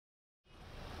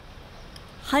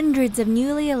Hundreds of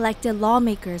newly elected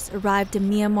lawmakers arrived in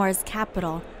Myanmar's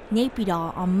capital,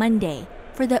 Naypyitaw, on Monday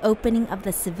for the opening of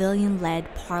the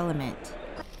civilian-led parliament.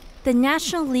 The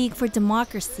National League for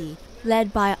Democracy,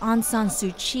 led by Aung San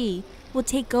Suu Kyi, will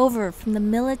take over from the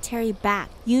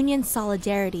military-backed Union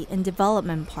Solidarity and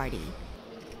Development Party.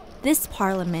 This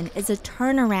parliament is a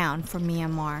turnaround for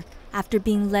Myanmar after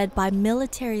being led by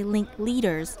military-linked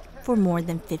leaders for more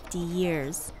than 50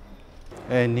 years.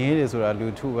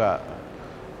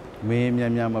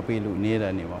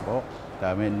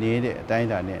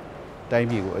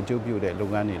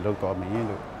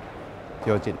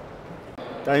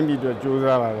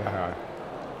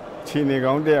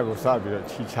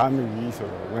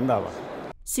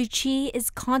 Suu Kyi is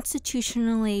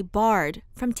constitutionally barred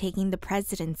from taking the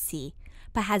presidency,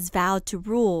 but has vowed to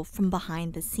rule from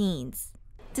behind the scenes.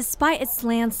 Despite its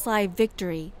landslide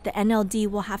victory, the NLD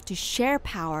will have to share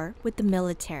power with the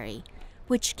military,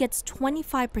 which gets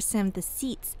 25% of the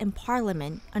seats in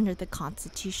parliament under the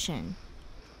constitution.